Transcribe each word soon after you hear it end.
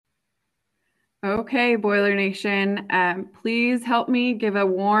Okay, Boiler Nation, please help me give a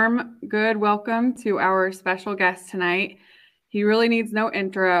warm, good welcome to our special guest tonight. He really needs no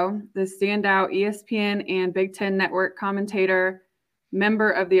intro. The standout ESPN and Big Ten Network commentator,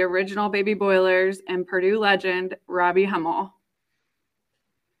 member of the original Baby Boilers, and Purdue legend, Robbie Hummel.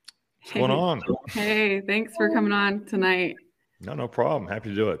 What's going on? Hey, thanks for coming on tonight. No problem. Happy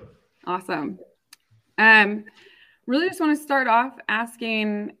to do it. Awesome. Really just want to start off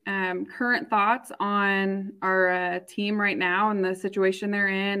asking current thoughts on our team right now and the situation they're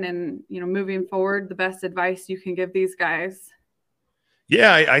in, and moving forward, the best advice you can give these guys.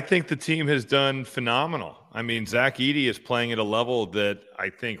 Yeah, I think the team has done phenomenal. I mean, Zach Edey is playing at a level that I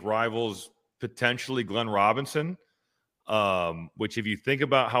think rivals potentially Glenn Robinson, which if you think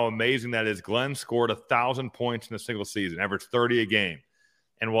about how amazing that is, Glenn scored 1,000 points in a single season, averaged 30 a game.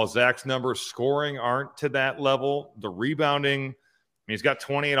 And while Zach's numbers scoring aren't to that level, the rebounding, I mean, he's got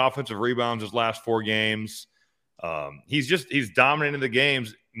 28 offensive rebounds his last 4 games. He's dominating the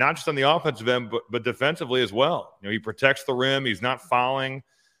games, not just on the offensive end, but defensively as well. He protects the rim. He's not fouling.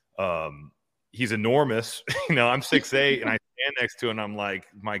 He's enormous. I'm 6'8", and I stand next to him, and I'm like,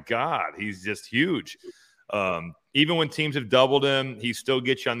 my God, he's just huge. Even when teams have doubled him, he still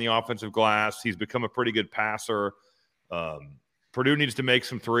gets you on the offensive glass. He's become a pretty good passer. Purdue needs to make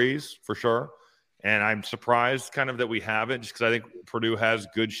some threes for sure. And I'm surprised kind of that we haven't, just because I think Purdue has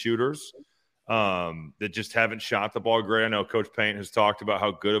good shooters that just haven't shot the ball great. I know Coach Payne has talked about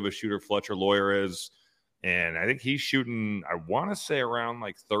how good of a shooter Fletcher Lawyer is. And I think he's shooting, I want to say around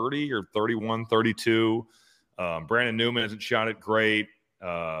like 30 or 31, 32. Brandon Newman hasn't shot it great.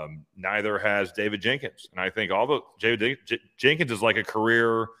 Neither has David Jenkins. And I think Jenkins is like a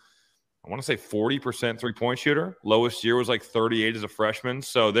career, I want to say 40% three-point shooter. Lowest year was like 38 as a freshman.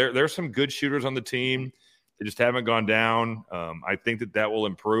 So there's some good shooters on the team. They just haven't gone down. I think that will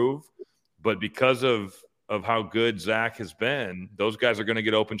improve. But because of how good Zach has been, those guys are going to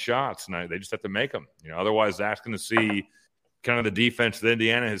get open shots, and they just have to make them. Otherwise, Zach's going to see kind of the defense that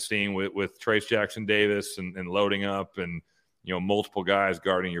Indiana has seen with Trace Jackson Davis and loading up and multiple guys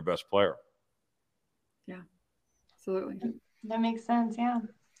guarding your best player. Yeah, absolutely. That makes sense. Yeah.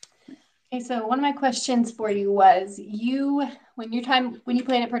 Okay, so one of my questions for you was when you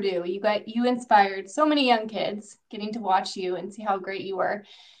played at Purdue, you inspired so many young kids getting to watch you and see how great you were.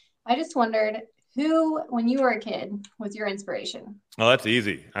 I just wondered who, when you were a kid, was your inspiration? Well, that's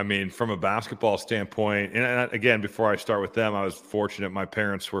easy. I mean, from a basketball standpoint, and again, before I start with them, I was fortunate. My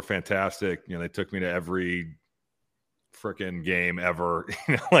parents were fantastic. They took me to every freaking game ever.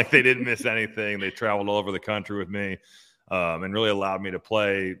 Like they didn't miss anything. They traveled all over the country with me. And really allowed me to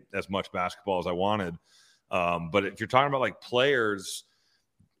play as much basketball as I wanted. But if you're talking about like players,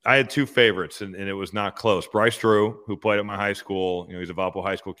 I had 2 favorites, and it was not close. Bryce Drew, who played at my high school. He's a Valpo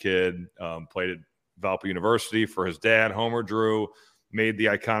high school kid, played at Valpo University for his dad, Homer Drew, made the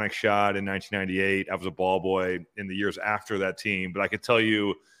iconic shot in 1998. I was a ball boy in the years after that team. But I could tell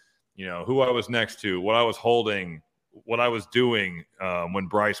you, who I was next to, what I was holding, what I was doing when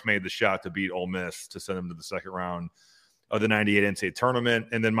Bryce made the shot to beat Ole Miss to send them to the second round of the 98 NCAA tournament.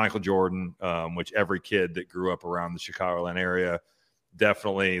 And then Michael Jordan, which every kid that grew up around the Chicagoland area,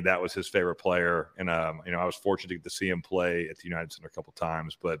 definitely that was his favorite player. And, I was fortunate to get to see him play at the United Center a couple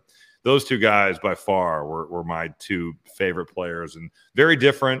times. But those 2 guys by far were my 2 favorite players, and very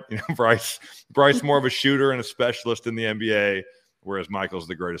different. Bryce more of a shooter and a specialist in the NBA, whereas Michael's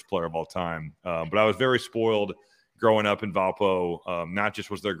the greatest player of all time. But I was very spoiled growing up in Valpo. Not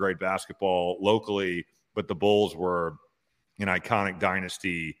just was there great basketball locally, but the Bulls were an iconic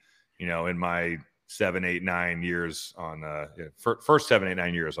dynasty, in my 7, 8, 9 years on first 7, 8,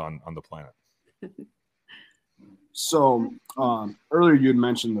 9 years on the planet. So earlier you had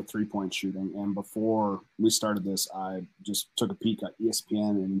mentioned the 3-point shooting, and before we started this, I just took a peek at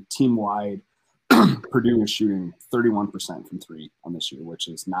ESPN, and team-wide, Purdue is shooting 31% from 3 on this year, which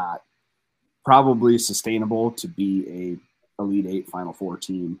is not probably sustainable to be a Elite 8 Final Four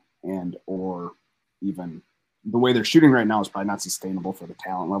team, and or even the way they're shooting right now is probably not sustainable for the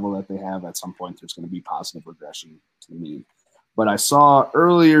talent level that they have. At some point, there's going to be positive regression to the mean. But I saw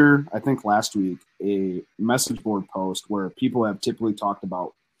earlier, I think last week, a message board post where people have typically talked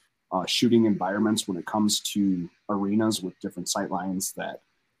about shooting environments when it comes to arenas with different sight lines, that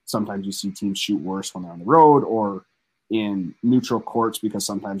sometimes you see teams shoot worse when they're on the road or in neutral courts, because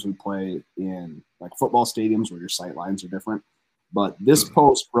sometimes we play in like football stadiums where your sight lines are different. But this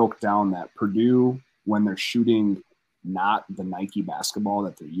post broke down that Purdue, when they're shooting not the Nike basketball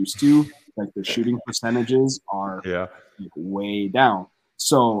that they're used to, like their shooting percentages are like way down.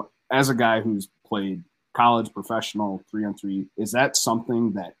 So as a guy who's played college, professional, 3-on-3, is that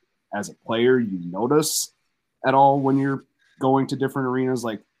something that as a player you notice at all when you're going to different arenas?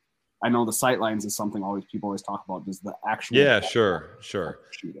 Like, I know the sightlines is something people always talk about. Does the actual sure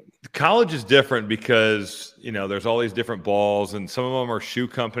shooting? College is different because there's all these different balls, and some of them are shoe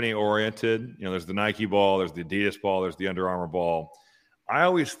company oriented. There's the Nike ball, there's the Adidas ball, there's the Under Armour ball. I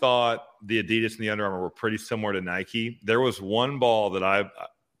always thought the Adidas and the Under Armour were pretty similar to Nike. There was one ball that I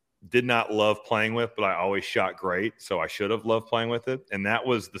did not love playing with, but I always shot great, so I should have loved playing with it, and that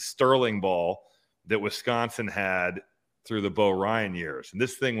was the Sterling ball that Wisconsin had through the Bo Ryan years. And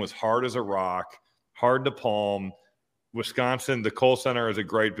this thing was hard as a rock, hard to palm. Wisconsin, the Kohl Center is a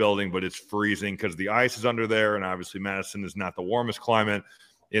great building, but it's freezing because the ice is under there, and obviously Madison is not the warmest climate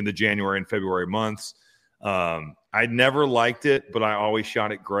in the January and February months. I never liked it, but I always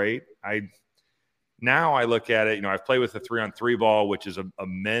shot it great. Now I look at it, I've played with a 3-on-3 ball, which is a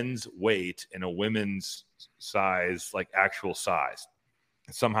men's weight and a women's size, like actual size.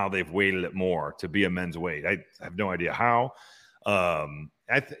 Somehow they've weighted it more to be a men's weight. I have no idea how.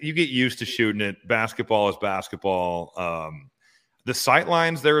 You get used to shooting it. Basketball is basketball. The sight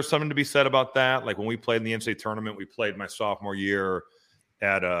lines, there is something to be said about that. Like when we played in the NCAA tournament, we played my sophomore year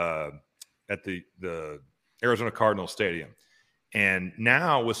at the Arizona Cardinals Stadium. And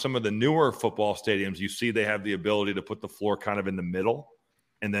now with some of the newer football stadiums, you see they have the ability to put the floor kind of in the middle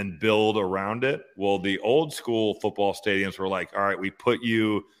and then build around it. Well, the old school football stadiums were like, all right, we put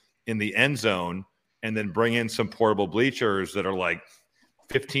you in the end zone and then bring in some portable bleachers that are like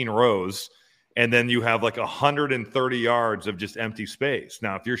 15 rows. And then you have like 130 yards of just empty space.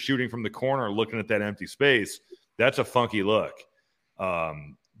 Now, if you're shooting from the corner, looking at that empty space, that's a funky look.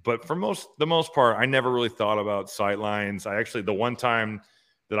 But for the most part, I never really thought about sight lines. The one time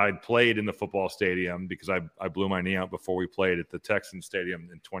that I'd played in the football stadium, because I blew my knee out before we played at the Texans Stadium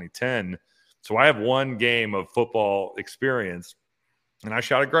in 2010. So I have one game of football experience, and I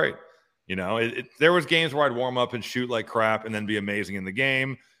shot it great. There was games where I'd warm up and shoot like crap and then be amazing in the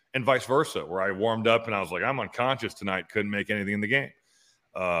game, and vice versa, where I warmed up and I was like, I'm unconscious tonight, couldn't make anything in the game.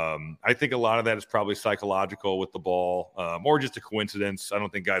 I think a lot of that is probably psychological with the ball, or just a coincidence. I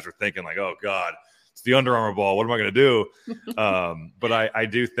don't think guys are thinking like, oh God, it's the Under Armour ball, what am I going to do? But I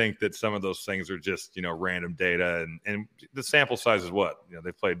do think that some of those things are just, random data, and the sample size is what,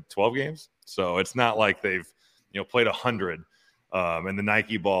 they played 12 games. So it's not like they've, played 100. And the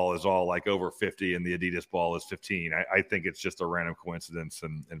Nike ball is all like over 50 and the Adidas ball is 15. I think it's just a random coincidence,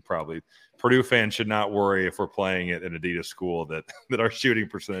 and probably Purdue fans should not worry if we're playing at an Adidas school that our shooting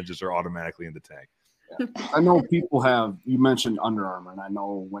percentages are automatically in the tank. Yeah. I know you mentioned Under Armour, and I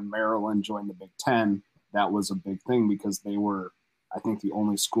know when Maryland joined the Big Ten, that was a big thing because they were, I think, the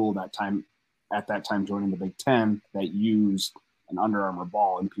only school at that time joining the Big Ten that used an Under Armour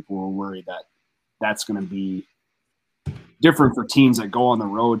ball, and people were worried that that's going to be different for teams that go on the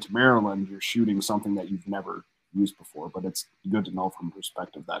road to Maryland. You're shooting something that you've never used before, but it's good to know from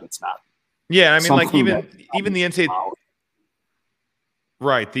perspective that it's not. Yeah, I mean, like even the NCAA,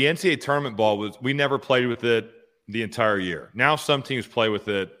 right? The NCAA tournament ball we never played with it the entire year. Now some teams play with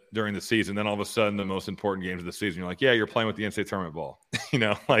it during the season. Then all of a sudden, the most important games of the season, you're like, yeah, you're playing with the NCAA tournament ball.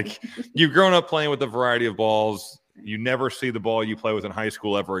 Like you've grown up playing with a variety of balls. You never see the ball you play with in high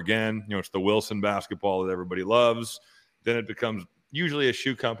school ever again. It's the Wilson basketball that everybody loves. Then it becomes usually a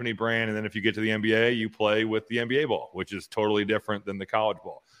shoe company brand. And then if you get to the NBA, you play with the NBA ball, which is totally different than the college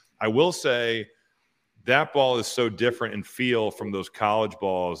ball. I will say that ball is so different in feel from those college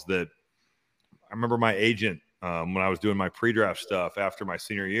balls that I remember my agent, when I was doing my pre-draft stuff after my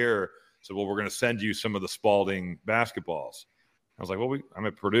senior year, said, well, we're going to send you some of the Spalding basketballs. I was like, well, I'm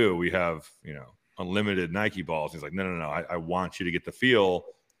at Purdue. We have, unlimited Nike balls. He's like, no. I want you to get the feel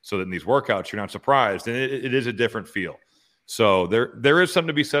so that in these workouts, you're not surprised. And it is a different feel. So there is something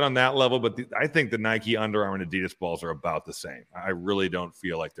to be said on that level, but I think the Nike, Under Armour, and Adidas balls are about the same. I really don't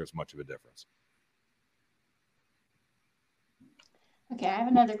feel like there's much of a difference. Okay, I have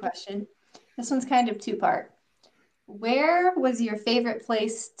another question. This one's kind of two-part. Where was your favorite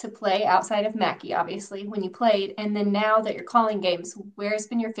place to play outside of Mackey, obviously, when you played? And then now that you're calling games, where's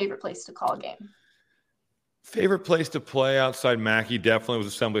been your favorite place to call a game? Favorite place to play outside Mackey definitely was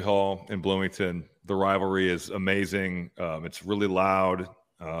Assembly Hall in Bloomington. The rivalry is amazing. It's really loud,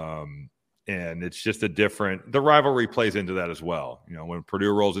 and it's just the rivalry plays into that as well. When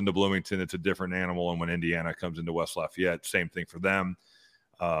Purdue rolls into Bloomington, it's a different animal, and when Indiana comes into West Lafayette, same thing for them.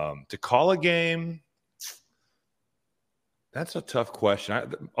 To call a game, that's a tough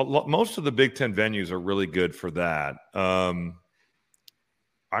question. Most of the Big Ten venues are really good for that.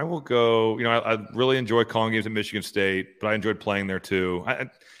 I will go, I really enjoy calling games at Michigan State, but I enjoyed playing there too.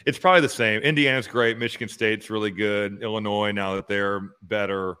 It's probably the same. Indiana's great. Michigan State's really good. Illinois, now that they're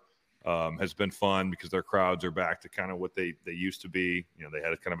better. has been fun because their crowds are back to kind of what they used to be. You know, they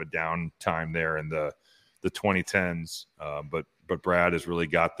had a kind of a down time there in the 2010s, but Brad has really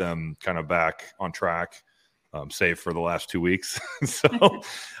got them kind of back on track, save for the last 2 weeks. So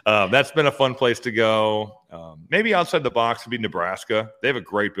that's been a fun place to go. Maybe outside the box would be Nebraska. They have a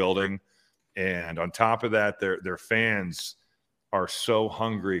great building. And on top of that, their fans are so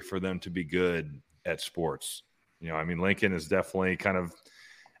hungry for them to be good at sports. You know, I mean, Lincoln is definitely kind of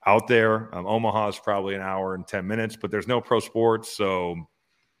out there. Omaha is probably an hour and 10 minutes, but there's no pro sports. So,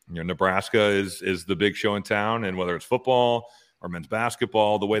 you know, Nebraska is the big show in town. And whether it's football or men's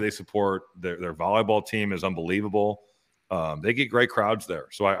basketball, the way they support their volleyball team is unbelievable. They get great crowds there.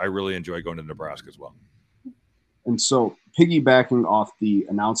 So I really enjoy going to Nebraska as well. And so piggybacking off the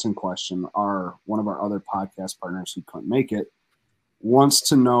announcing question, one of our other podcast partners who couldn't make it wants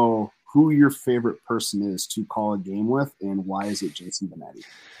to know who your favorite person is to call a game with, and why is it Jason Benetti?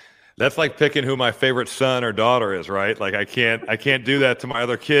 That's like picking who my favorite son or daughter is, right? Like I can't do that to my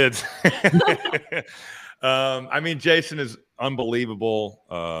other kids. I mean, Jason is unbelievable.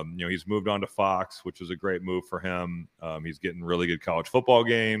 You know, he's moved on to Fox, which was a great move for him. He's getting really good college football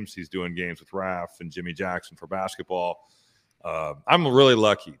games. He's doing games with Raph and Jimmy Jackson for basketball. I'm really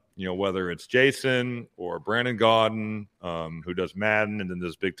lucky, you know, whether it's Jason or Brandon Gaudin, who does Madden and then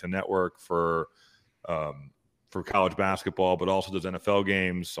does Big Ten Network for college basketball, but also does NFL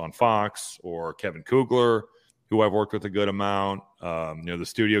games on Fox, or Kevin Kugler, who I've worked with a good amount. You know, the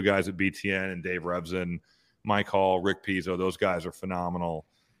studio guys at BTN and Dave Revson, Mike Hall, Rick Pizzo, those guys are phenomenal.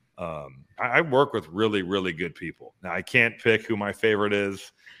 I work with really, really good people. Now, I can't pick who my favorite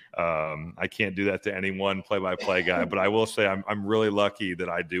is. I can't do that to any one play-by-play guy, but I will say I'm really lucky that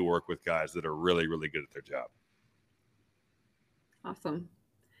I do work with guys that are really, really good at their job. Awesome.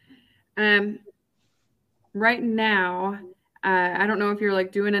 Right now, I don't know if you're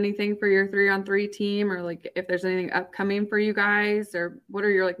like doing anything for your 3-on-3 team, or like if there's anything upcoming for you guys, or what are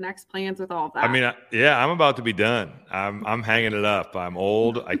your like next plans with all of that? I mean, yeah, I'm about to be done. I'm hanging it up. I'm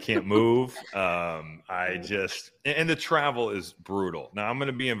old. I can't move. And the travel is brutal. Now I'm going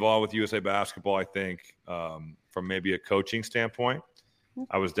to be involved with USA Basketball, I think, from maybe a coaching standpoint.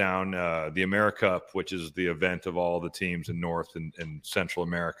 I was down the AmeriCup, which is the event of all the teams in North and Central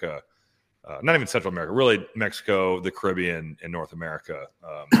America. Not even Central America, really Mexico, the Caribbean, and North America.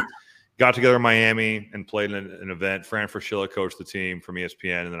 Got together in Miami and played in an event. Fran Fraschilla coached the team from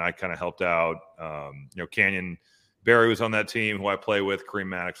ESPN, and then I kind of helped out. You know, Canyon Barry was on that team, who I play with. Kareem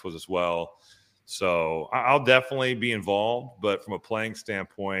Maddox was as well. So I'll definitely be involved, but from a playing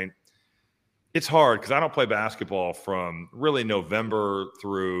standpoint, it's hard because I don't play basketball from really November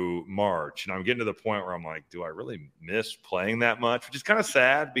through March. And I'm getting to the point where I'm like, do I really miss playing that much? Which is kind of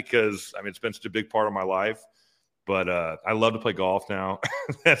sad because, I mean, it's been such a big part of my life. But I love to play golf now.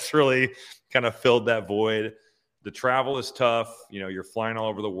 That's really kind of filled that void. The travel is tough. You know, you're flying all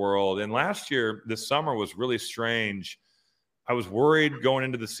over the world. And last year, this summer was really strange. I was worried going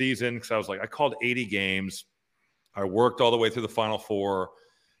into the season because I was like, I called 80 games. I worked all the way through the Final Four.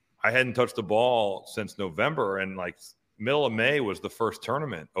 I hadn't touched the ball since November, and like middle of May was the first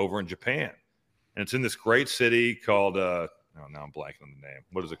tournament over in Japan. And it's in this great city called now I'm blanking on the name.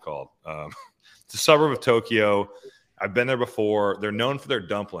 What is it called? It's a suburb of Tokyo. I've been there before. They're known for their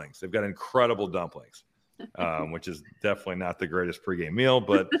dumplings. They've got incredible dumplings, which is definitely not the greatest pregame meal,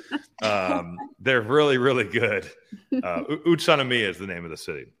 but they're really, really good. Utsunomiya is the name of the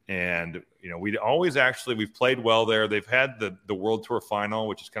city. And, you know, we've played well there. They've had the World Tour final,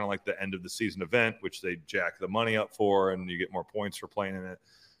 which is kind of like the end of the season event, which they jack the money up for, and you get more points for playing in it.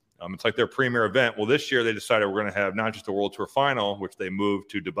 It's like their premier event. Well, this year they decided we're going to have not just a World Tour final, which they moved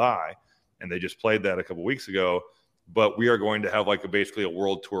to Dubai, and they just played that a couple weeks ago, but we are going to have like basically a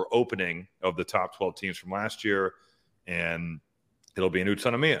World Tour opening of the top 12 teams from last year, and it'll be in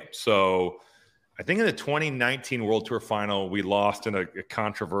Utsunomiya. So I think in the 2019 World Tour final, we lost in a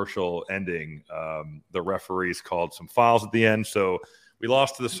controversial ending. The referees called some fouls at the end, so we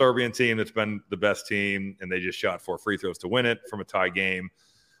lost to the Serbian team that's been the best team, and they just shot 4 free throws to win it from a tie game.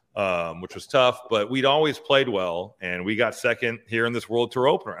 Which was tough, but we'd always played well, and we got second here in this World Tour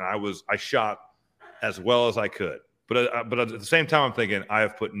opener, and I shot as well as I could. But at the same time, I'm thinking I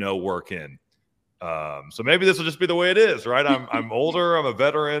have put no work in. So maybe this will just be the way it is, right? I'm older, I'm a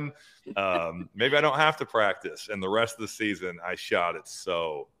veteran. Maybe I don't have to practice. And the rest of the season, I shot it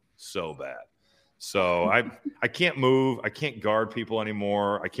so bad. So I can't move. I can't guard people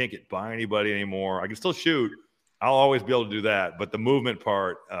anymore. I can't get by anybody anymore. I can still shoot. I'll always be able to do that. But the movement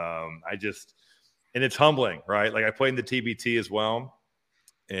part, and it's humbling, right? Like I played in the TBT as well.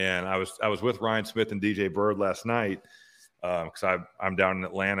 And I was with Ryan Smith and DJ Bird last night. because I'm down in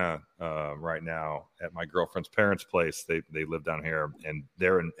Atlanta right now at my girlfriend's parents' place. They live down here, and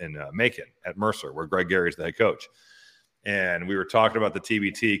they're in Macon at Mercer, where Greg Gary's the head coach. And we were talking about the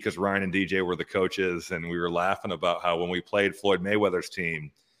TBT because Ryan and DJ were the coaches, and we were laughing about how when we played Floyd Mayweather's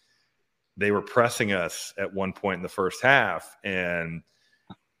team, they were pressing us at one point in the first half, and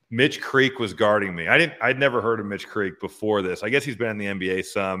Mitch Creek was guarding me. I'd never heard of Mitch Creek before this. I guess he's been in the NBA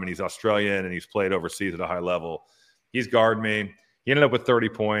some, and he's Australian, and he's played overseas at a high level. He's guarded me. He ended up with 30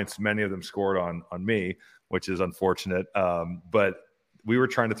 points. Many of them scored on me, which is unfortunate. But we were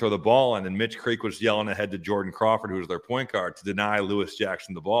trying to throw the ball in, and Mitch Creek was yelling ahead to Jordan Crawford, who was their point guard, to deny Lewis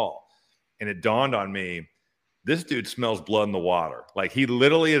Jackson the ball. And it dawned on me, this dude smells blood in the water. Like, he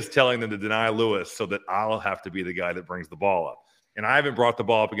literally is telling them to deny Lewis so that I'll have to be the guy that brings the ball up. And I haven't brought the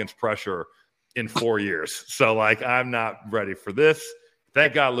ball up against pressure in 4 years. So, like, I'm not ready for this.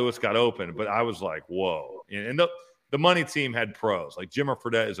 Thank God Lewis got open. But I was like, whoa. And the money team had pros. Like, Jimmer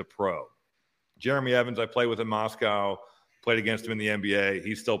Fredette is a pro. Jeremy Evans, I played with in Moscow, played against him in the NBA.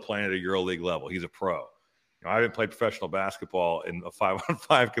 He's still playing at a EuroLeague level. He's a pro. You know, I haven't played professional basketball in a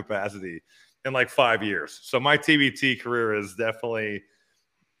 5-on-5 capacity in like 5 years. So my TBT career is definitely,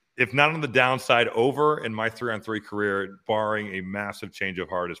 if not on the downside, over, and my 3-on-3 career, barring a massive change of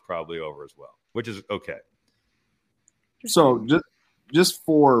heart, is probably over as well, which is okay. So just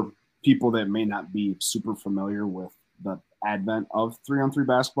for people that may not be super familiar with the advent of 3-on-3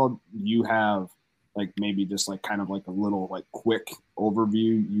 basketball, you have like maybe just like kind of like a little like quick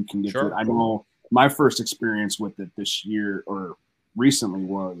overview you can get. Sure. I know my first experience with it this year or recently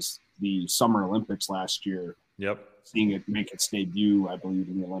was the Summer Olympics last year. Yep. Seeing it make its debut, I believe,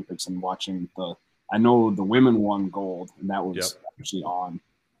 in the Olympics, and watching I know the women won gold, and that was actually on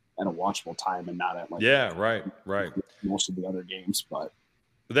at a watchable time and not at like right most of the other games. But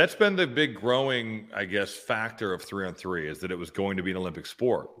that's been the big growing, I guess, factor of 3-on-3 is that it was going to be an Olympic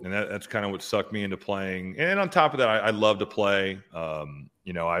sport, and that's kind of what sucked me into playing. And on top of that, I love to play.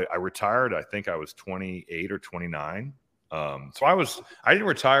 You know, I retired. I think I was 28 or 29. So I didn't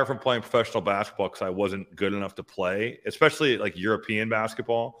retire from playing professional basketball because I wasn't good enough to play, especially like European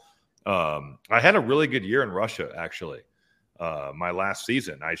basketball. I had a really good year in Russia, actually. My last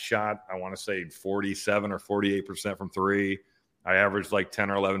season, I shot, I want to say 47 or 48% from three. I averaged like 10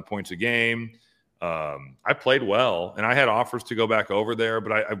 or 11 points a game. I played well, and I had offers to go back over there,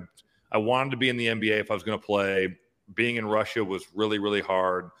 but I wanted to be in the NBA if I was going to play. Being in Russia was really, really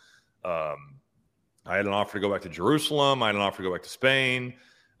hard. I had an offer to go back to Jerusalem. I had an offer to go back to Spain.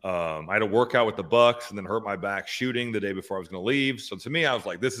 I had a workout with the Bucks and then hurt my back shooting the day before I was going to leave. So to me, I was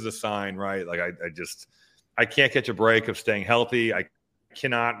like, this is a sign, right? Like I can't catch a break of staying healthy. I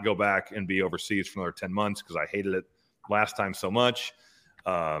cannot go back and be overseas for another 10 months because I hated it last time so much.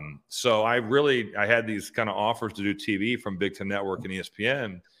 So I had these kind of offers to do TV from Big Ten Network and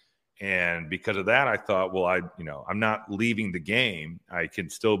ESPN. And because of that, I thought, well, I'm not leaving the game. I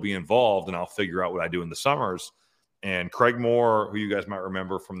can still be involved, and I'll figure out what I do in the summers. And Craig Moore, who you guys might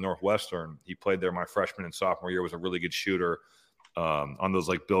remember from Northwestern, he played there my freshman and sophomore year, was a really good shooter on those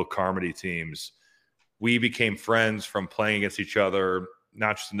like Bill Carmody teams. We became friends from playing against each other,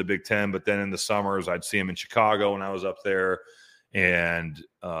 not just in the Big Ten, but then in the summers, I'd see him in Chicago when I was up there. And,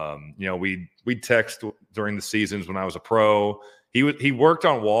 we'd text during the seasons when I was a pro. He worked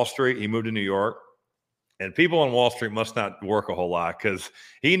on Wall Street. He moved to New York. And people on Wall Street must not work a whole lot because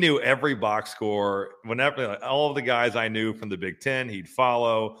he knew every box score. Whenever all of the guys I knew from the Big Ten, he'd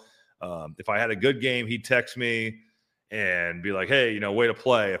follow. If I had a good game, he'd text me and be like, hey, way to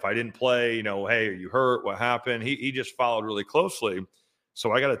play. If I didn't play, hey, are you hurt? What happened? He just followed really closely.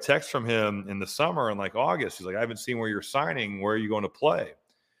 So I got a text from him in the summer in like August. He's like, I haven't seen where you're signing. Where are you going to play?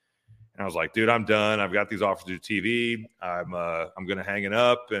 And I was like, dude, I'm done. I've got these offers to do TV. I'm going to hang it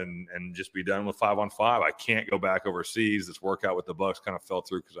up and just be done with 5-on-5. I can't go back overseas. This workout with the Bucks kind of fell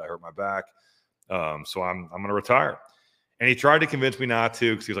through because I hurt my back. So I'm going to retire. And he tried to convince me not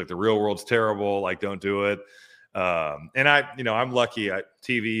to because he was like, the real world's terrible. Like, don't do it. And I'm lucky.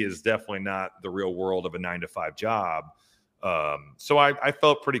 TV is definitely not the real world of a 9-to-5 job. So I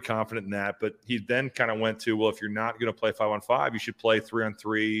felt pretty confident in that, but he then kind of went to, well, if you're not going to play 5-on-5, you should play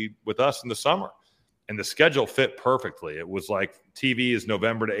 3-on-3 with us in the summer. And the schedule fit perfectly. It was like TV is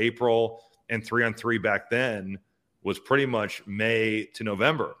November to April, and 3-on-3 back then was pretty much May to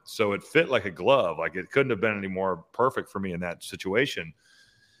November. So it fit like a glove. Like, it couldn't have been any more perfect for me in that situation.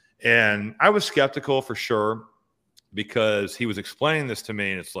 And I was skeptical for sure because he was explaining this to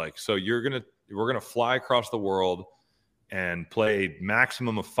me, and it's like, so we're going to fly across the world and play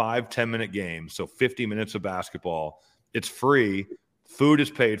maximum of 5 10-minute games, so 50 minutes of basketball. It's free. Food is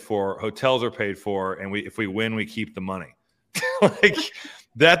paid for. Hotels are paid for. And if we win, we keep the money. like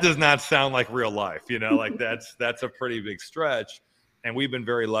that does not sound like real life, like that's a pretty big stretch. And we've been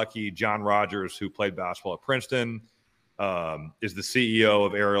very lucky. John Rogers, who played basketball at Princeton, is the CEO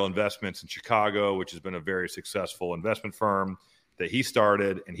of Ariel Investments in Chicago, which has been a very successful investment firm that he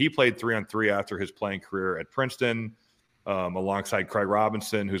started. And he played 3-on-3 after his playing career at Princeton, alongside Craig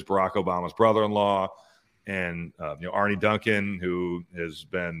Robinson, who's Barack Obama's brother-in-law, and Arnie Duncan, who has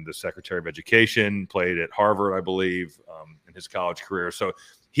been the Secretary of Education, played at Harvard, I believe, in his college career. So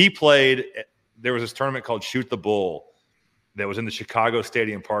he played. There was this tournament called Shoot the Bull that was in the Chicago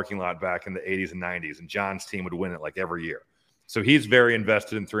Stadium parking lot back in the 80s and 90s, and John's team would win it like every year. So he's very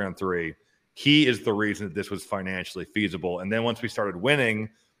invested in 3-on-3. He is the reason that this was financially feasible. And then once we started winning,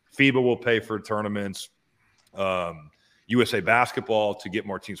 FIBA will pay for tournaments. USA Basketball, to get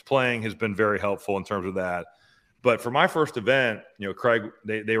more teams playing, has been very helpful in terms of that. But for my first event, Craig,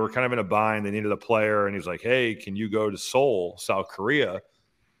 they were kind of in a bind. They needed a player, and he was like, hey, can you go to Seoul, South Korea,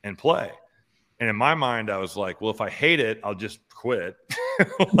 and play? And in my mind, I was like, well, if I hate it, I'll just quit.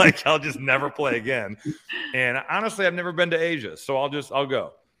 Like, I'll just never play again. And honestly, I've never been to Asia, so I'll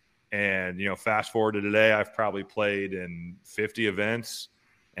go. And, fast forward to today, I've probably played in 50 events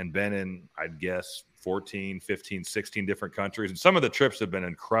and been in, I'd guess, 14, 15, 16 different countries. And some of the trips have been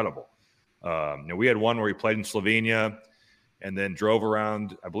incredible. We had one where we played in Slovenia and then drove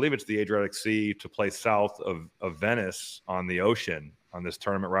around, I believe it's the Adriatic Sea, to play south of Venice on the ocean on this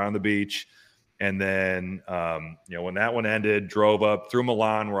tournament right on the beach. And then, when that one ended, drove up through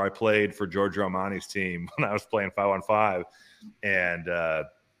Milan, where I played for Giorgio Armani's team when I was playing 5-on-5, and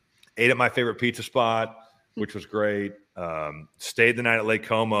ate at my favorite pizza spot, which was great. Stayed the night at Lake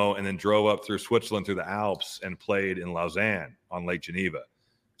Como, and then drove up through Switzerland through the Alps and played in Lausanne on Lake Geneva.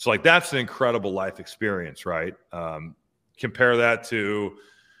 So, like, that's an incredible life experience, right? Compare that to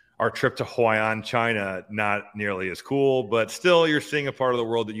our trip to Huai'an, China, not nearly as cool, but still you're seeing a part of the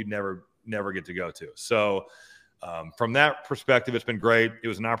world that you'd never get to go to. So from that perspective, it's been great. It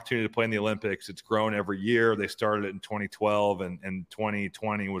was an opportunity to play in the Olympics. It's grown every year. They started it in 2012, and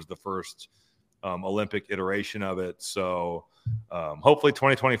 2020 was the first Olympic iteration of it. So hopefully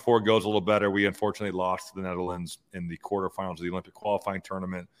 2024 goes a little better. We unfortunately lost to the Netherlands in the quarterfinals of the Olympic qualifying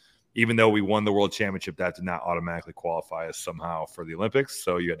tournament. Even though we won the world championship, that did not automatically qualify us somehow for the Olympics.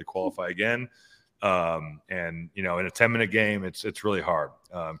 So you had to qualify again. And in a 10-minute game, it's really hard.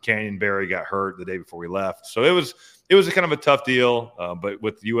 Canyon Barry got hurt the day before we left. So it was a kind of a tough deal. But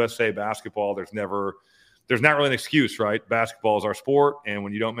with USA Basketball, there's not really an excuse, right? Basketball is our sport. And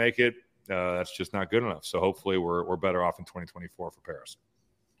when you don't make it, that's just not good enough. So hopefully we're better off in 2024 for Paris.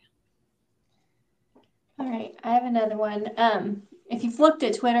 All right. I have another one. If you've looked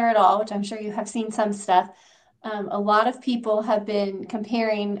at Twitter at all, which I'm sure you have seen some stuff, a lot of people have been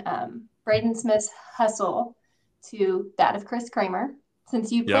comparing Braden Smith's hustle to that of Chris Kramer. Since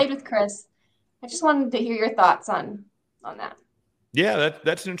you played with Chris, I just wanted to hear your thoughts on that. Yeah,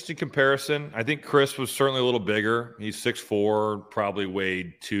 that's an interesting comparison. I think Chris was certainly a little bigger. He's 6'4", probably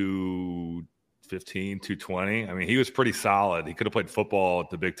weighed 215, 220. I mean, he was pretty solid. He could have played football at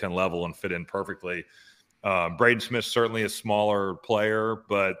the Big Ten level and fit in perfectly. Braden Smith certainly a smaller player,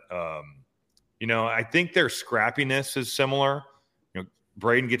 but I think their scrappiness is similar.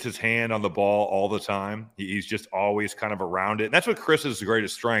 Braden gets his hand on the ball all the time. He's just always kind of around it. And that's what Chris's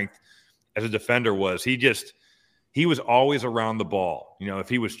greatest strength as a defender was. He was always around the ball. If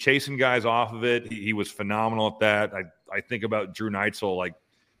he was chasing guys off of it, he was phenomenal at that. I think about Drew Neitzel, like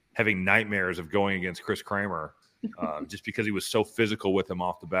having nightmares of going against Chris Kramer just because he was so physical with him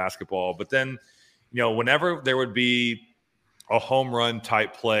off the basketball. But then, whenever there would be a home run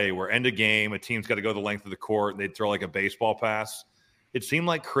type play where end of game, a team's got to go the length of the court, and they'd throw like a baseball pass. It seemed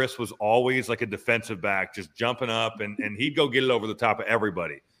like Chris was always like a defensive back, just jumping up, and he'd go get it over the top of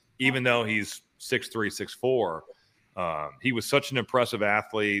everybody, even though he's 6'3", 6'4". He was such an impressive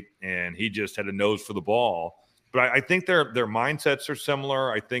athlete, and he just had a nose for the ball. But I think their mindsets are similar.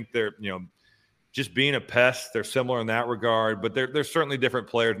 I think they're, just being a pest, they're similar in that regard. But they're certainly different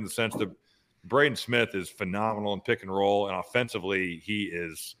players in the sense that Braden Smith is phenomenal in pick and roll, and offensively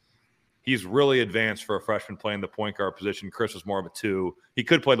he's really advanced for a freshman playing the point guard position. Chris is more of a 2. He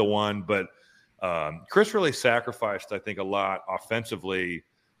could play the 1, but Chris really sacrificed, I think, a lot offensively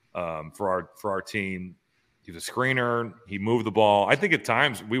for our team. He's a screener. He moved the ball. I think at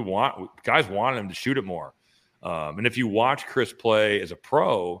times guys wanted him to shoot it more. And if you watch Chris play as a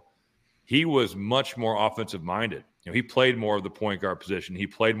pro, he was much more offensive minded. He played more of the point guard position. He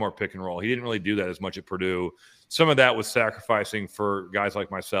played more pick and roll. He didn't really do that as much at Purdue. Some of that was sacrificing for guys like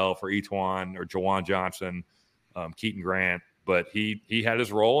myself or Etuan or Jawan Johnson, Keaton Grant. But he had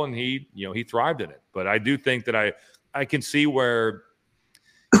his role, and he thrived in it. But I do think that I can see where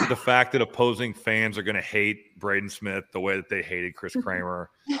the fact that opposing fans are going to hate Braden Smith the way that they hated Chris Kramer.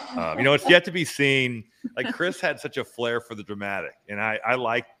 It's yet to be seen. Like, Chris had such a flair for the dramatic, and I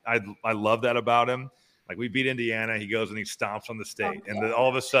love that about him. Like, we beat Indiana, he goes and he stomps on the state, and then all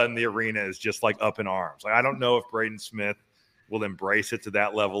of a sudden the arena is just like up in arms. Like, I don't know if Braden Smith will embrace it to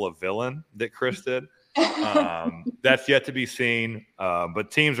that level of villain that Chris did. That's yet to be seen.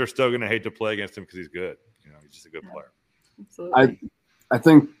 But teams are still going to hate to play against him because he's good. He's just a good player. Absolutely. I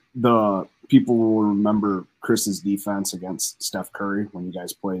think the people will remember Chris's defense against Steph Curry when you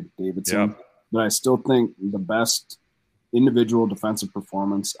guys played Davidson. Yep. But I still think the best individual defensive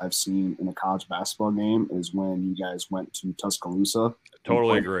performance I've seen in a college basketball game is when you guys went to Tuscaloosa.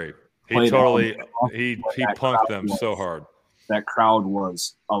 Totally agree. He punked them so hard. That crowd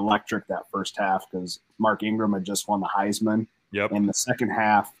was electric that first half because Mark Ingram had just won the Heisman. Yep. In the second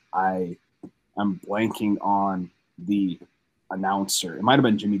half, I'm blanking on the announcer. It might have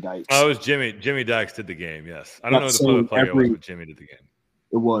been Jimmy Dykes. Oh, it was Jimmy. Jimmy Dykes did the game, yes. I don't know who the player was, but Jimmy did the game.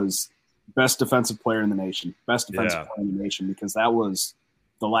 It was best defensive player in the nation. Best defensive player in the nation, because that was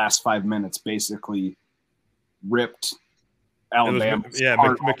the last 5 minutes basically ripped Alabama.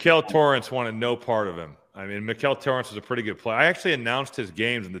 Mikal Torrance wanted no part of him. I mean, Mikal Torrance was a pretty good player. I actually announced his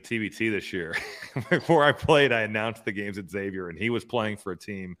games in the TBT this year. Before I played, I announced the games at Xavier, and he was playing for a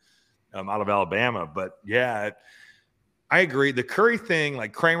team out of Alabama. But, I agree. The Curry thing,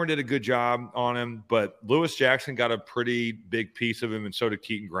 like, Kramer did a good job on him, but Lewis Jackson got a pretty big piece of him, and so did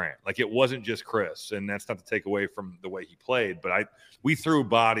Keaton Grant. Like, it wasn't just Chris, and that's not to take away from the way he played, but we threw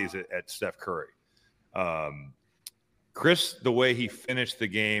bodies at Steph Curry. Chris, the way he finished the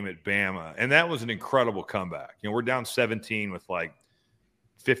game at Bama, and that was an incredible comeback. We're down 17 with like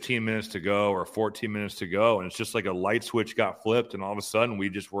 15 minutes to go or 14 minutes to go, and it's just like a light switch got flipped, and all of a sudden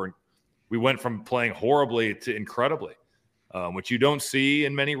we went from playing horribly to incredibly. Which you don't see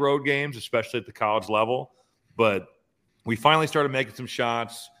in many road games, especially at the college level. But we finally started making some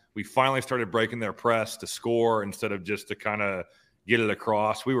shots. We finally started breaking their press to score instead of just to kind of get it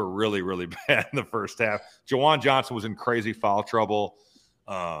across. We were really, really bad in the first half. Jawan Johnson was in crazy foul trouble.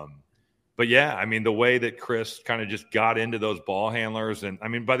 But, the way that Chris kind of just got into those ball handlers. And,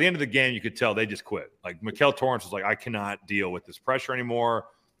 by the end of the game, you could tell they just quit. Like, Mikal Torrance was like, I cannot deal with this pressure anymore.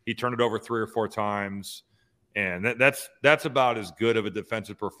 He turned it over 3 or 4 times. And that's about as good of a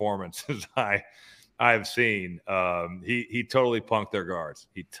defensive performance as I've seen. He totally punked their guards.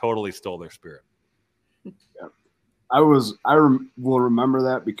 He totally stole their spirit. Yeah. I will remember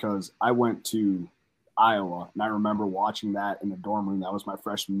that because I went to Iowa, and I remember watching that in the dorm room. That was my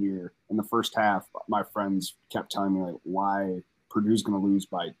freshman year. In the first half, my friends kept telling me, like, why Purdue's going to lose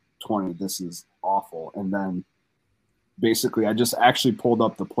by 20. This is awful. And then basically I just actually pulled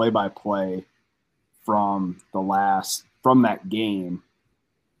up the play-by-play from that game,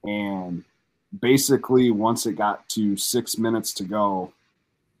 and basically once it got to 6 minutes to go,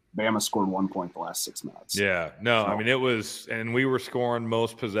 Bama scored 1 point the last 6 minutes. It was, and we were scoring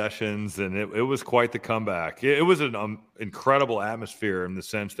most possessions, and it was quite the comeback. It was an incredible atmosphere in the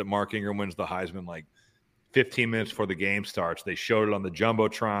sense that Mark Ingram wins the Heisman like 15 minutes before the game starts. They showed it on the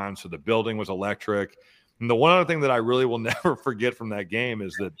Jumbotron, so the building was electric. And the one other thing that I really will never forget from that game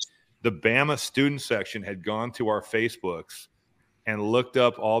is that the Bama student section had gone to our Facebooks and looked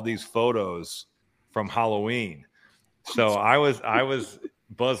up all these photos from Halloween. So I was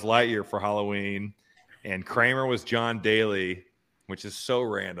Buzz Lightyear for Halloween, and Kramer was John Daly, which is so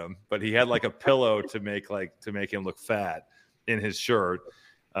random, but he had like a pillow to make him look fat in his shirt.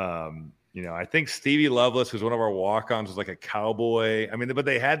 I think Stevie Lovelace, who's one of our walk-ons, was like a cowboy. But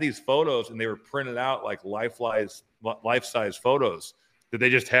they had these photos, and they were printed out like life-size photos that they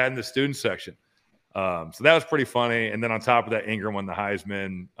just had in the student section. So that was pretty funny. And then on top of that, Ingram won the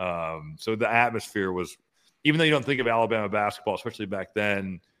Heisman. So the atmosphere was, even though you don't think of Alabama basketball, especially back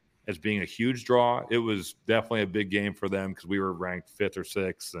then, as being a huge draw, it was definitely a big game for them because we were ranked 5th or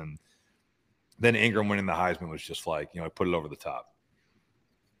 6th. And then Ingram winning the Heisman was just like, put it over the top.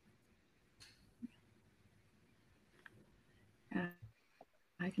 Yeah,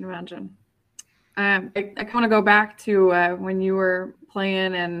 I can imagine. I want to go back to when you were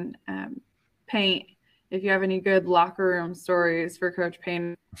playing in paint. If you have any good locker room stories for Coach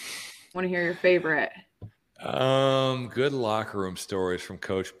Payne, I want to hear your favorite. Good locker room stories from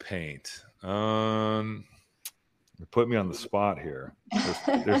Coach Paint. You put me on the spot here.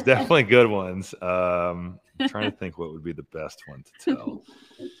 There's definitely good ones. I'm trying to think what would be the best one to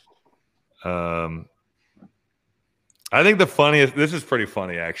tell. I think the funniest, this is pretty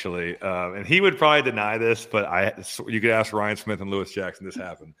funny actually, and he would probably deny this, but you could ask Ryan Smith and Lewis Jackson, this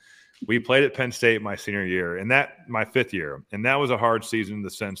happened. we played at Penn State my senior year, and my 5th year. And that was a hard season in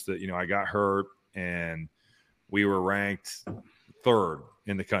the sense that, I got hurt and we were ranked 3rd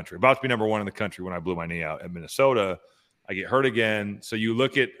in the country, about to be number 1 in the country when I blew my knee out at Minnesota. I get hurt again. So you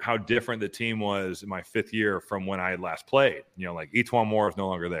look at how different the team was in my 5th year from when I had last played. Like Etuan Moore is no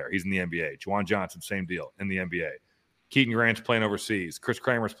longer there. He's in the NBA. Juwan Johnson, same deal, in the NBA. Keaton Grant's playing overseas. Chris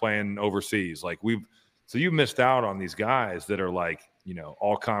Kramer's playing overseas. So you missed out on these guys that are like,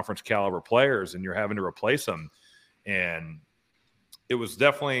 all conference caliber players, and you're having to replace them. And it was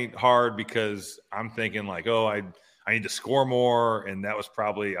definitely hard because I'm thinking like, oh, I need to score more. And that was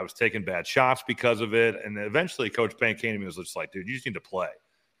probably, I was taking bad shots because of it. And then eventually Coach Payne came to me and was just like, dude, you just need to play.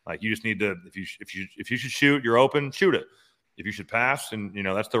 Like, you just need to, if you should shoot, you're open, shoot it. If you should pass and,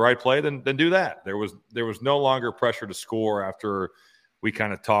 that's the right play, then do that. There was no longer pressure to score after we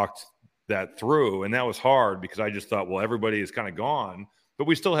kind of talked that through. And that was hard because I just thought, well, everybody is kind of gone, but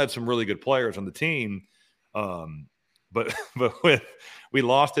we still had some really good players on the team. But we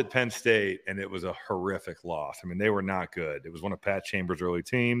lost at Penn State, and it was a horrific loss. I mean, they were not good. It was one of Pat Chambers' early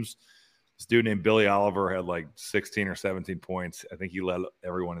teams. This dude named Billy Oliver had like 16 or 17 points. I think he led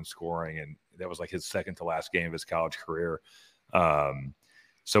everyone in scoring, and that was like his second to last game of his college career.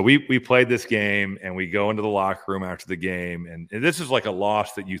 So we played this game, and we go into the locker room after the game, and this is like a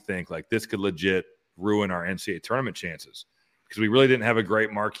loss that you think like this could legit ruin our NCAA tournament chances, because we really didn't have a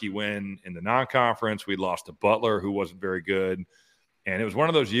great marquee win in the non-conference. We lost to Butler, who wasn't very good. And it was one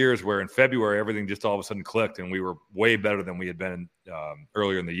of those years where in February, everything just all of a sudden clicked, and we were way better than we had been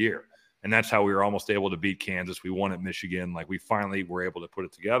earlier in the year. And that's how we were almost able to beat Kansas. We won at Michigan. Like, we finally were able to put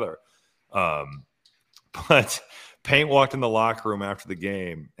it together. But Payne walked in the locker room after the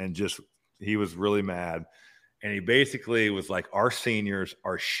game, and he was really mad. And he basically was like, our seniors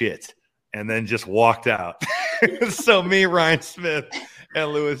are shit. And then just walked out. So me, Ryan Smith,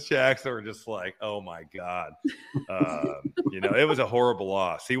 and Lewis Jackson were just like, oh, my God. It was a horrible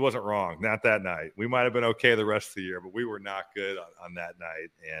loss. He wasn't wrong. Not that night. We might have been okay the rest of the year, but we were not good on that night.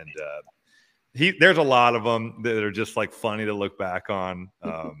 And there's a lot of them that are just like funny to look back on.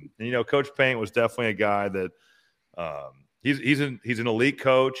 Coach Payne was definitely a guy that he's an elite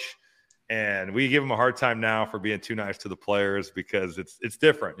coach. And we give him a hard time now for being too nice to the players because it's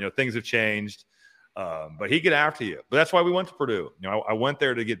different. Things have changed. But he'd get after you. But that's why we went to Purdue. I went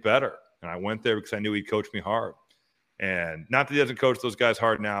there to get better. And I went there because I knew he'd coach me hard. And not that he doesn't coach those guys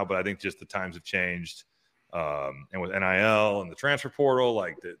hard now, but I think just the times have changed. And with NIL and the transfer portal,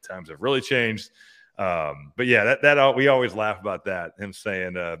 like, the times have really changed. But yeah, that we always laugh about that. Him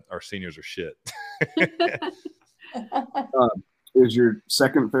saying our seniors are shit. Is your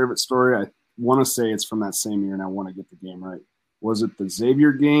second favorite story? I want to say it's from that same year, and I want to get the game right. Was it the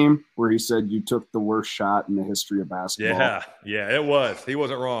Xavier game where he said you took the worst shot in the history of basketball? Yeah, it was. He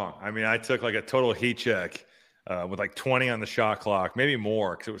wasn't wrong. I mean, I took like a total heat check with like 20 on the shot clock, maybe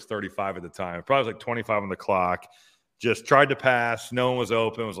more because it was 35 at the time. Probably was like 25 on the clock. Just tried to pass. No one was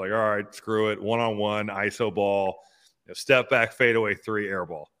open. Was like, all right, screw it. One-on-one, ISO ball, step back, fadeaway 3, air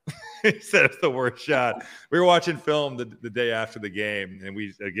ball. He said it's the worst shot. We were watching film the day after the game, and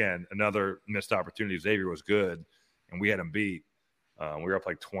again, another missed opportunity. Xavier was good, and we had him beat. We were up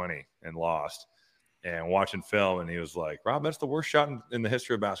like 20 and lost. And watching film, and he was like, Rob, that's the worst shot in the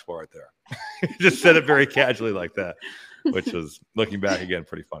history of basketball right there. He just said it very casually like that, which was, looking back again,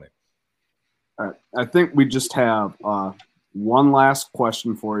 pretty funny. All right. I think we just have one last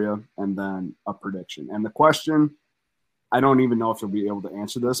question for you and then a prediction. And the question, I don't even know if you'll be able to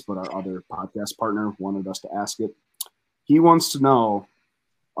answer this, but our other podcast partner wanted us to ask it. He wants to know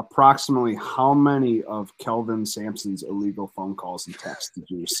approximately how many of Kelvin Sampson's illegal phone calls and texts did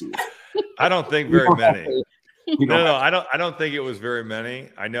you receive? I don't think very many. No, I don't think it was very many.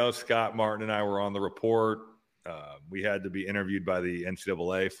 I know Scott Martin and I were on the report. We had to be interviewed by the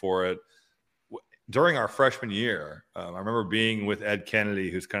NCAA for it. During our freshman year, I remember being with Ed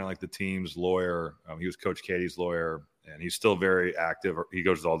Kennedy, who's kind of like the team's lawyer. He was Coach Katie's lawyer, and he's still very active. He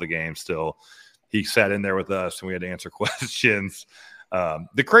goes to all the games still. He sat in there with us, and we had to answer questions.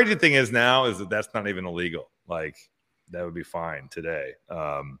 The crazy thing is now is that that's not even illegal. Like, that would be fine today.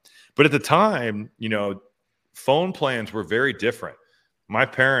 But at the time, phone plans were very different. My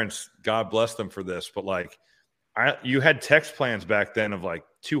parents, God bless them for this, but like, you had text plans back then of like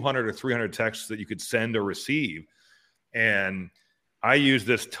 200 or 300 texts that you could send or receive. And I used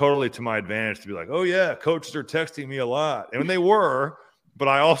this totally to my advantage to be like, oh yeah, coaches are texting me a lot. And they were, but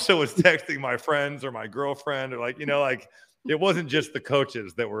I also was texting my friends or my girlfriend, or like, it wasn't just the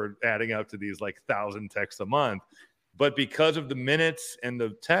coaches that were adding up to these like 1,000 texts a month, but because of the minutes and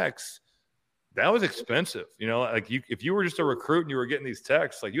the texts, that was expensive. You know, like if you were just a recruit and you were getting these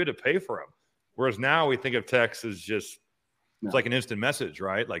texts, like you had to pay for them. Whereas now we think of text as just it's like an instant message,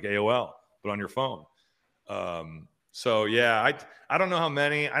 right? Like AOL, but on your phone. So yeah, I don't know how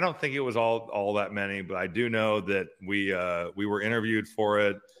many. I don't think it was all that many, but I do know that we were interviewed for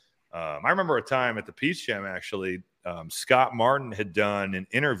it. I remember a time at the Peace Jam actually. Scott Martin had done an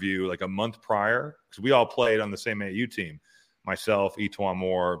interview like a month prior because we all played on the same AU team. Myself, Etwan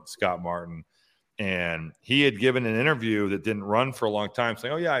Moore, Scott Martin, and he had given an interview that didn't run for a long time,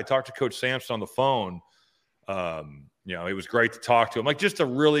 saying, "Oh yeah, I talked to Coach Sampson on the phone. You know, it was great to talk to him." Like just a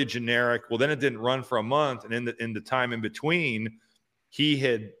really generic. Well, then it didn't run for a month, and in the time in between, he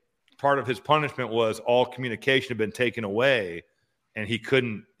had part of his punishment was all communication had been taken away, and he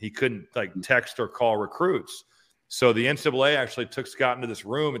couldn't like text or call recruits. So the NCAA actually took Scott into this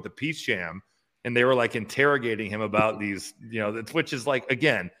room at the Peace Jam, and they were like interrogating him about these, you know, which is like,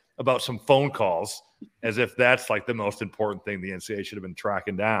 again, about some phone calls, as if that's like the most important thing the NCAA should have been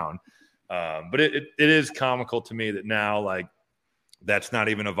tracking down. But it is comical to me that now, like, that's not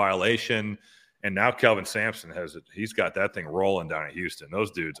even a violation. And now Kelvin Sampson has it. He's got that thing rolling down at Houston.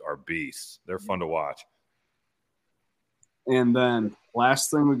 Those dudes are beasts. They're fun to watch. And then last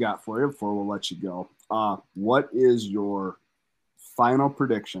thing we got for you before we'll let you go. What is your final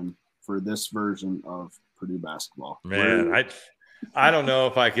prediction for this version of Purdue basketball? Man, I don't know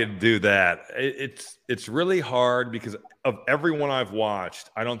if I could do that. It's really hard because of everyone I've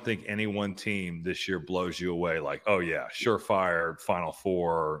watched, I don't think any one team this year blows you away like, oh yeah, surefire Final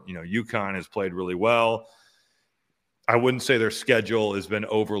Four. You know, UConn has played really well. I wouldn't say their schedule has been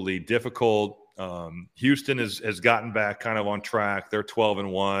overly difficult. Houston has gotten back kind of on track. They're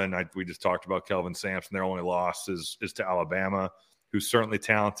 12-1. We just talked about Kelvin Sampson. Their only loss is to Alabama, who's certainly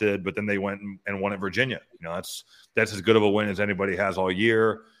talented, but then they went and won at Virginia. You know, that's as good of a win as anybody has all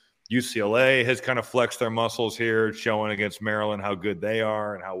year. UCLA has kind of flexed their muscles here, showing against Maryland how good they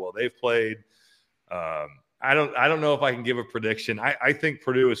are and how well they've played. I don't know if I can give a prediction. I think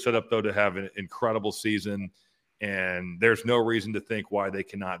Purdue is set up, though, to have an incredible season, and there's no reason to think why they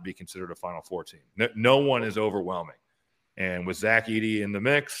cannot be considered a Final Four team. No one is overwhelming. And with Zach Edey in the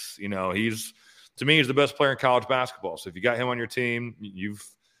mix, you know, to me, he's the best player in college basketball. So if you got him on your team,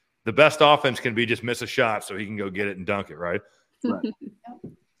 the best offense can be just miss a shot so he can go get it and dunk it, right? Right.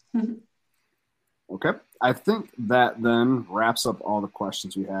 Okay. I think that then wraps up all the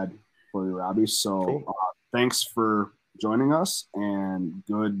questions we had for you, Robbie. So cool. Thanks for joining us, and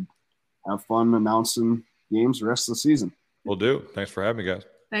have fun announcing games the rest of the season. Will do. Thanks for having me, guys.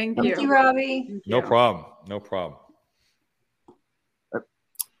 Thank you. Thank you, Robbie. No problem. No problem.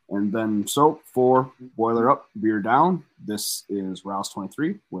 And then, so for Boiler Up, Beer Down, this is Rouse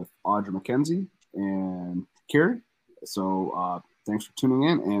 23 with Audra McKenzie and Carrie. So thanks for tuning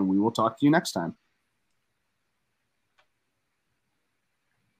in, and we will talk to you next time.